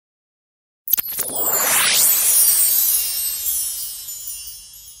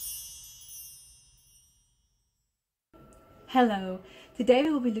Hello, today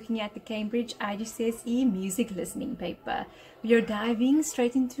we will be looking at the Cambridge IGCSE music listening paper. We are diving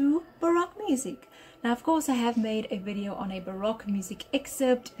straight into Baroque music. Now of course I have made a video on a Baroque music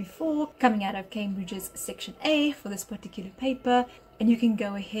excerpt before coming out of Cambridge's section A for this particular paper, and you can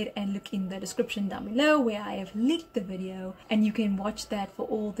go ahead and look in the description down below where I have linked the video, and you can watch that for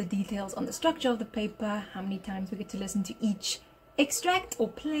all the details on the structure of the paper, how many times we get to listen to each extract or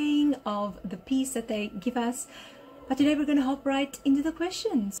playing of the piece that they give us. But today we're going to hop right into the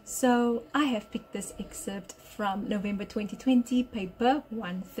questions. So I have picked this excerpt from November 2020, paper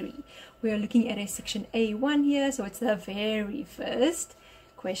 1-3. We are looking at a section A1 here, so it's the very first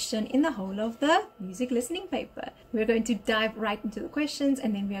question in the whole of the music listening paper. We're going to dive right into the questions,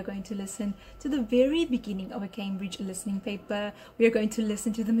 and then we are going to listen to the very beginning of a Cambridge listening paper. We are going to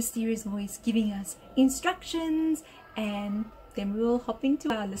listen to the mysterious voice giving us instructions, and then we will hop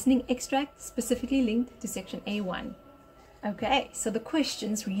into our listening extract specifically linked to section A1. Okay, so the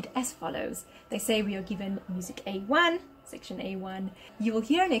questions read as follows. They say we are given music A1, section A1. You will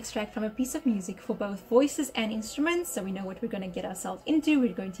hear an extract from a piece of music for both voices and instruments, so we know what we're going to get ourselves into.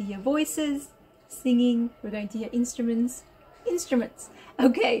 We're going to hear voices, singing, we're going to hear instruments.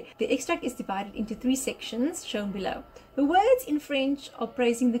 Okay, the extract is divided into 3 sections shown below. The words in French are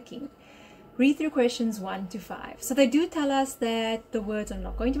praising the king. Read through questions 1 to 5. So they do tell us that the words are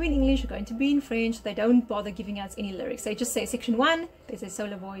not going to be in English, they're going to be in French. They don't bother giving us any lyrics. They just say section 1, there's a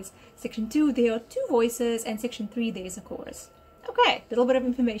solo voice. Section 2, there are 2 voices. And section 3, there's a chorus. Okay, a little bit of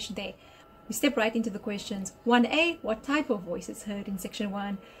information there. We step right into the questions. 1A, what type of voice is heard in section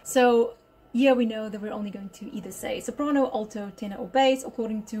 1? So here we know that we're only going to either say soprano, alto, tenor or bass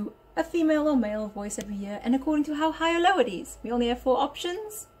according to a female or male voice that we hear and according to how high or low it is. We only have 4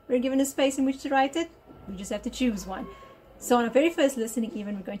 options. We're given a space in which to write it. We just have to choose one. So on our very first listening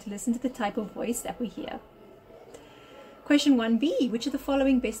even, we're going to listen to the type of voice that we hear. Question 1B, which of the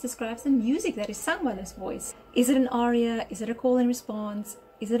following best describes the music that is sung by this voice? Is it an aria? Is it a call and response?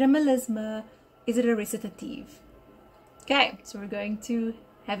 Is it a melisma? Is it a recitative? Okay, so we're going to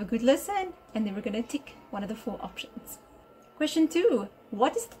have a good listen, and then we're going to tick one of the 4 options. Question 2,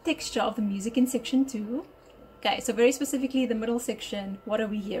 what is the texture of the music in section 2? Okay, so very specifically the middle section, what are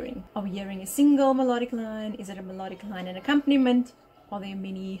we hearing? Are we hearing a single melodic line? Is it a melodic line and accompaniment? Are there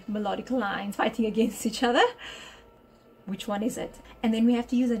many melodic lines fighting against each other? Which one is it? And then we have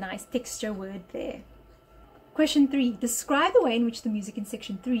to use a nice texture word there. Question 3, describe the way in which the music in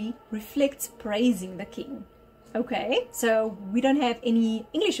section 3 reflects praising the king. Okay, so we don't have any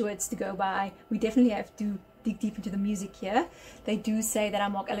English words to go by. We definitely have to dig deep into the music here. They do say that our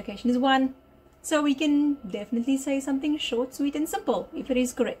mark allocation is 1. So we can definitely say something short, sweet and simple if it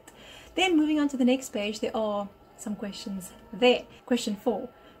is correct. Then moving on to the next page, there are some questions there. Question 4,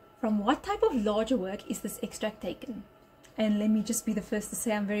 from what type of larger work is this extract taken? And let me just be the first to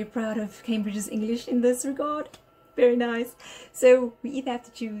say I'm very proud of Cambridge's English in this regard. Very nice. So we either have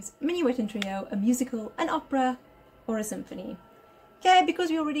to choose a minuet and trio, a musical, an opera or a symphony. Okay,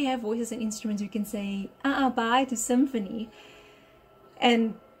 because we already have voices and instruments, we can say bye to symphony.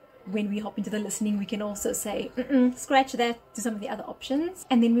 And when we hop into the listening, we can also say scratch that to some of the other options,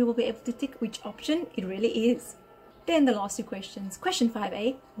 and then we will be able to tick which option it really is. Then the last 2 questions. Question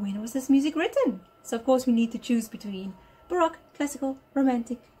 5A, when was this music written? So of course we need to choose between Baroque, classical,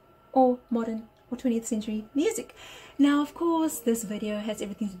 romantic, or modern or 20th century music. Now of course this video has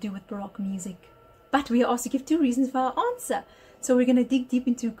everything to do with Baroque music, but we are asked to give 2 reasons for our answer. So we're going to dig deep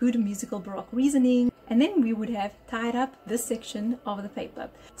into good musical Baroque reasoning, and then we would have tied up this section of the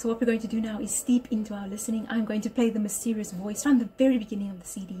paper. So what we're going to do now is steep into our listening. I'm going to play the mysterious voice from the very beginning of the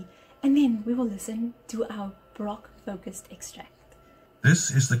CD, and then we will listen to our Baroque focused extract.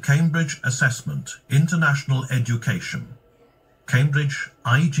 This is the Cambridge Assessment, International Education, Cambridge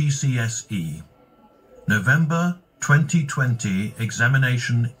IGCSE, November 2020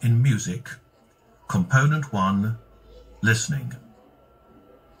 Examination in Music, Component 1, Listening.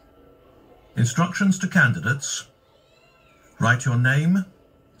 Instructions to candidates. Write your name,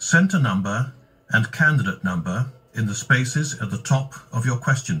 centre number and candidate number in the spaces at the top of your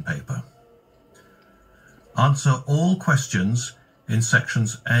question paper. Answer all questions in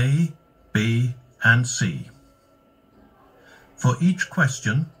sections A, B and C. For each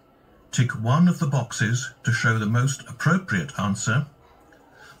question, tick one of the boxes to show the most appropriate answer,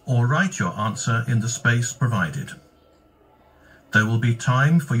 or write your answer in the space provided. There will be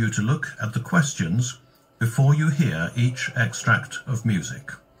time for you to look at the questions before you hear each extract of music.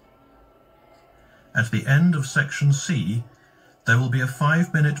 At the end of section C, there will be a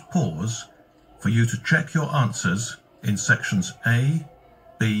 5-minute pause for you to check your answers in sections A,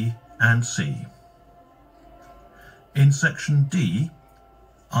 B and C. In section D,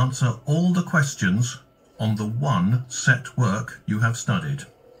 answer all the questions on the one set work you have studied.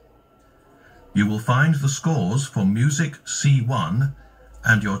 You will find the scores for Music C1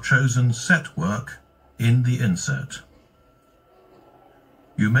 and your chosen set work in the insert.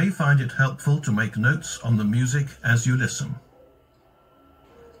 You may find it helpful to make notes on the music as you listen.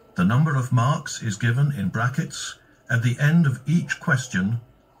 The number of marks is given in brackets at the end of each question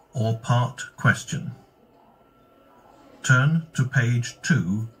or part question. Turn to page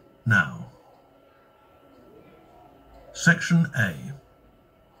 2 now. Section A.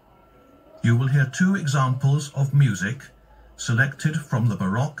 You will hear 2 examples of music selected from the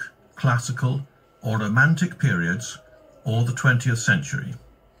Baroque, Classical or Romantic periods or the 20th century.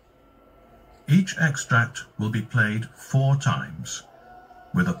 Each extract will be played 4 times,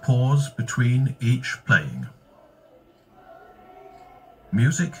 with a pause between each playing.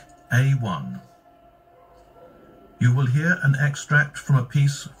 Music A1. You will hear an extract from a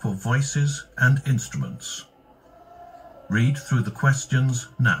piece for voices and instruments. Read through the questions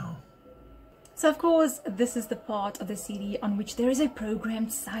now. So of course, this is the part of the CD on which there is a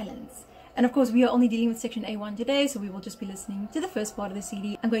programmed silence. And of course, we are only dealing with section A1 today, so we will just be listening to the first part of the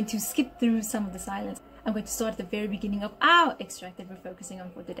CD. I'm going to skip through some of the silence. I'm going to start at the very beginning of our extract that we're focusing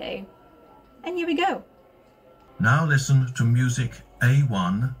on for today. And here we go. Now listen to music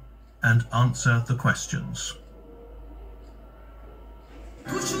A1 and answer the questions.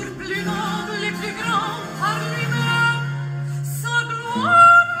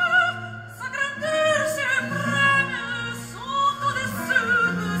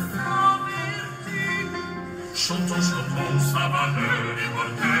 Chantons, chantons, sa valeur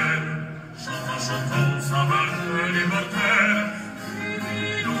immortelle. Chantons, chantons, sa valeur immortelle.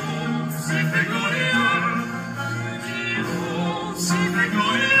 Vivons, c'est fait glorieux. Vivons, c'est fait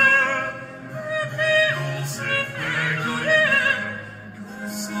glorieux. Vivons, c'est fait glorieux. Que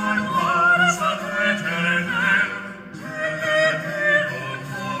sa gloire soit éternelle. Plus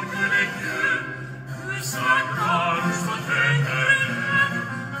autant que les dieux. Que sa gloire soit éternelle.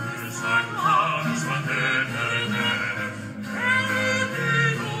 Que sa gloire soit éternelle.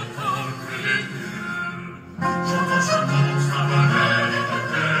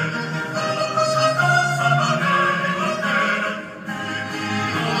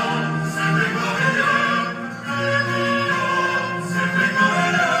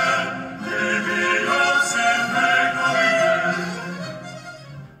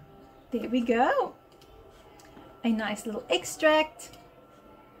 There we go. A nice little extract.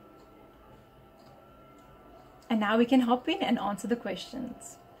 And now we can hop in and answer the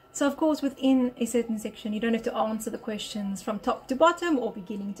questions. So of course, within a certain section, you don't have to answer the questions from top to bottom or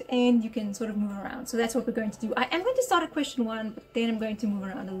beginning to end. You can sort of move around. So that's what we're going to do. I am going to start at question 1, but then I'm going to move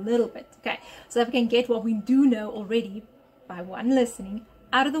around a little bit. Okay, so that we can get what we do know already by one listening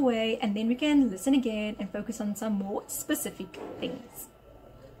out of the way, and then we can listen again and focus on some more specific things.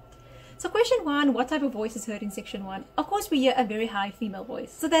 So question 1, what type of voice is heard in section 1? Of course, we hear a very high female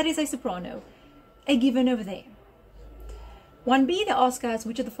voice. So that is a soprano, a given over there. 1B, they ask us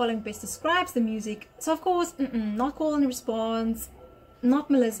which of the following best describes the music. So of course, not call and response, not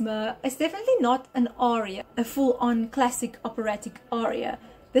melisma. It's definitely not an aria, a full-on classic operatic aria.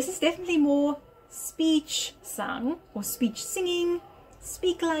 This is definitely more speech sung or speech singing,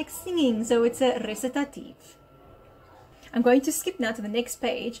 speak like singing. So it's a recitative. I'm going to skip now to the next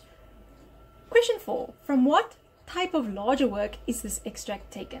page. Question 4, from what type of larger work is this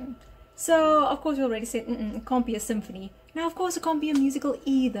extract taken? So of course we already said it can't be a symphony. Now of course it can't be a musical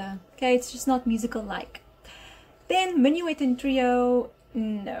either. Okay, it's just not musical like. Then minuet and trio,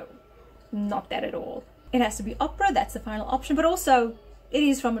 no, not that at all. It has to be opera, that's the final option, but also it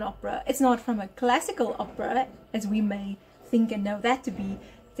is from an opera. It's not from a classical opera as we may think and know that to be.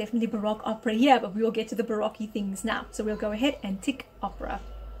 Definitely Baroque opera here, but we will get to the Baroque things now. So we'll go ahead and tick opera.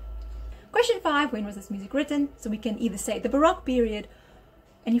 Question 5, when was this music written? So we can either say the Baroque period,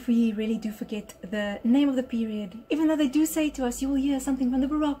 and if we really do forget the name of the period, even though they do say to us, you will hear something from the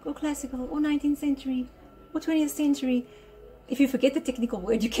Baroque or Classical or 19th century or 20th century. If you forget the technical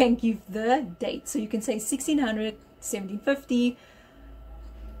word, you can give the date. So you can say 1600, 1750.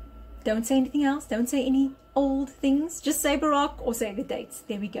 Don't say anything else. Don't say any old things. Just say Baroque or say the dates.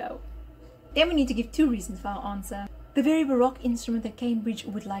 There we go. Then we need to give 2 reasons for our answer. The very Baroque instrument that Cambridge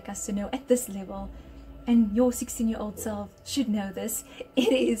would like us to know at this level, and your 16-year-old self should know this,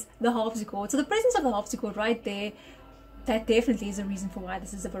 it is the harpsichord. So the presence of the harpsichord right there, that definitely is a reason for why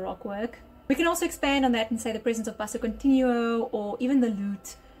this is a Baroque work. We can also expand on that and say the presence of basso continuo or even the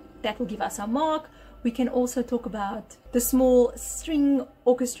lute. That will give us our mark. We can also talk about the small string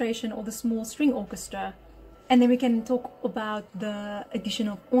orchestration or the small string orchestra And then we can talk about the addition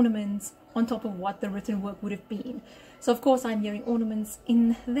of ornaments on top of what the written work would have been. So of course I'm hearing ornaments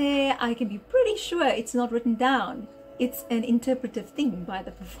in there. I can be pretty sure it's not written down. It's an interpretive thing by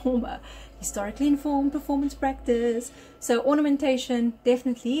the performer. Historically informed performance practice. So ornamentation,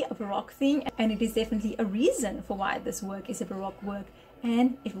 definitely a Baroque thing, and it is definitely a reason for why this work is a Baroque work,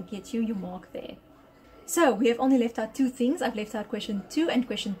 and it will get you your mark there. So we have only left out 2 things. I've left out question 2 and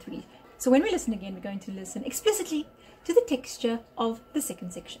question 3. So when we listen again, we're going to listen explicitly to the texture of the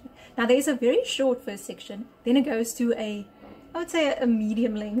second section. Now there is a very short first section, then it goes to I would say a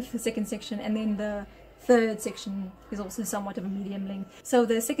medium length second section, and then the third section is also somewhat of a medium length. So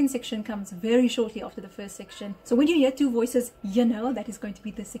the second section comes very shortly after the first section. So when you hear 2 voices, you know that is going to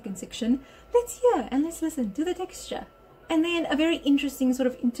be the second section. Let's hear and let's listen to the texture. And then a very interesting sort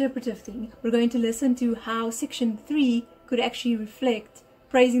of interpretive thing. We're going to listen to how section 3 could actually reflect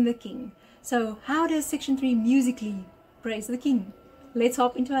praising the king. So how does section 3 musically praise the king? Let's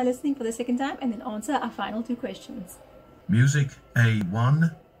hop into our listening for the second time and then answer our final 2 questions. Music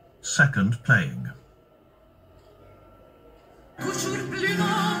A1, second playing. Toujours plus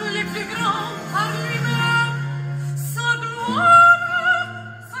noble et plus grand par lui-même, sa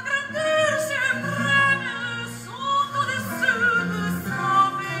gloire, sa grandeur suprême sont au-dessus de sa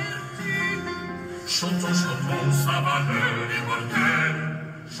vertu. Chantons, chantons sa valeur immortelle,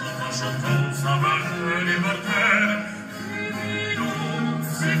 chantons, chantons sa valeur immortelle. Crions,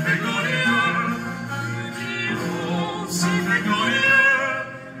 c'est fait glorieux, crions, c'est fait glorieux,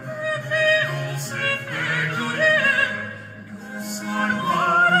 crions, c'est fait glorieux. Sa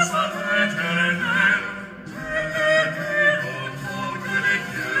gloire soit éternelle, plus autant que les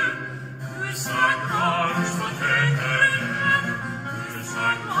dieux, que sa gloire soit éternelle, que sa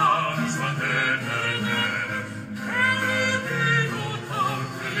gloire soit éternelle, plus autant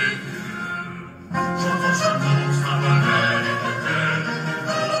que les dieux. Chantons, chantons sa valeur immortelle,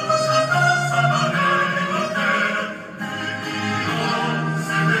 chantons sa valeur immortelle, crions,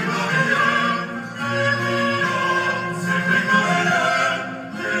 c'est fait glorieux, crions, c'est fait glorieux.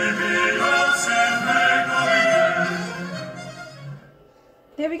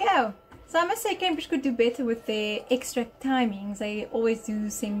 There we go. So I must say Cambridge could do better with their extract timings. They always do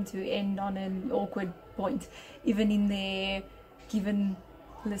seem to end on an awkward point, even in their given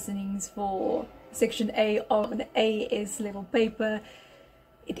listenings for section A of an AS level paper.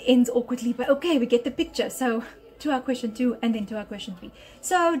 It ends awkwardly, but okay, we get the picture. So to our question 2 and then to our question 3.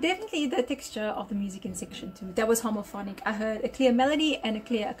 So definitely the texture of the music in section 2, that was homophonic. I heard a clear melody and a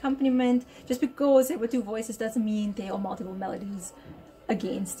clear accompaniment. Just because there were 2 voices doesn't mean there are multiple melodies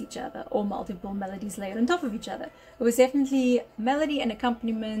against each other or multiple melodies layered on top of each other. It was definitely melody and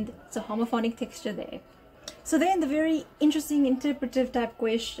accompaniment. It's a homophonic texture there. So then the very interesting interpretive type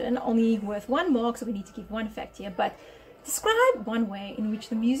question, only worth 1 mark, so we need to give 1 fact here, but describe one way in which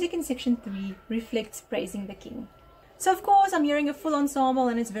the music in section 3 reflects praising the king. So of course I'm hearing a full ensemble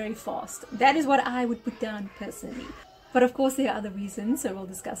and it's very fast. That is what I would put down personally. But of course there are other reasons, so we'll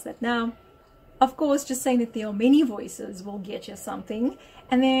discuss that now. Of course, just saying that there are many voices will get you something.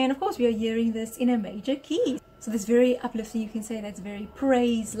 And then of course we are hearing this in a major key. So this very uplifting, you can say that's very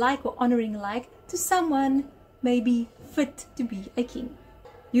praise-like or honoring-like to someone maybe fit to be a king.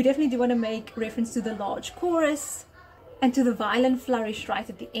 You definitely do want to make reference to the large chorus and to the violent flourish right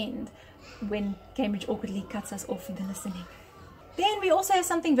at the end when Cambridge awkwardly cuts us off in the listening. Then we also have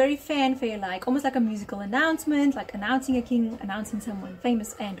something very fanfare-like, almost like a musical announcement, like announcing a king, announcing someone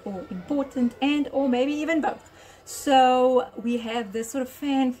famous and or important, and or maybe even both. So we have this sort of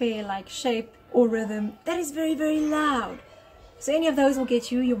fanfare-like shape or rhythm that is very, very loud. So any of those will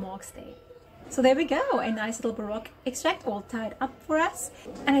get you your marks there. So there we go, a nice little Baroque extract all tied up for us.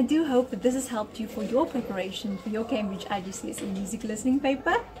 And I do hope that this has helped you for your preparation for your Cambridge IGCSE music listening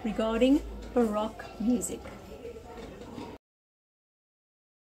paper regarding Baroque music.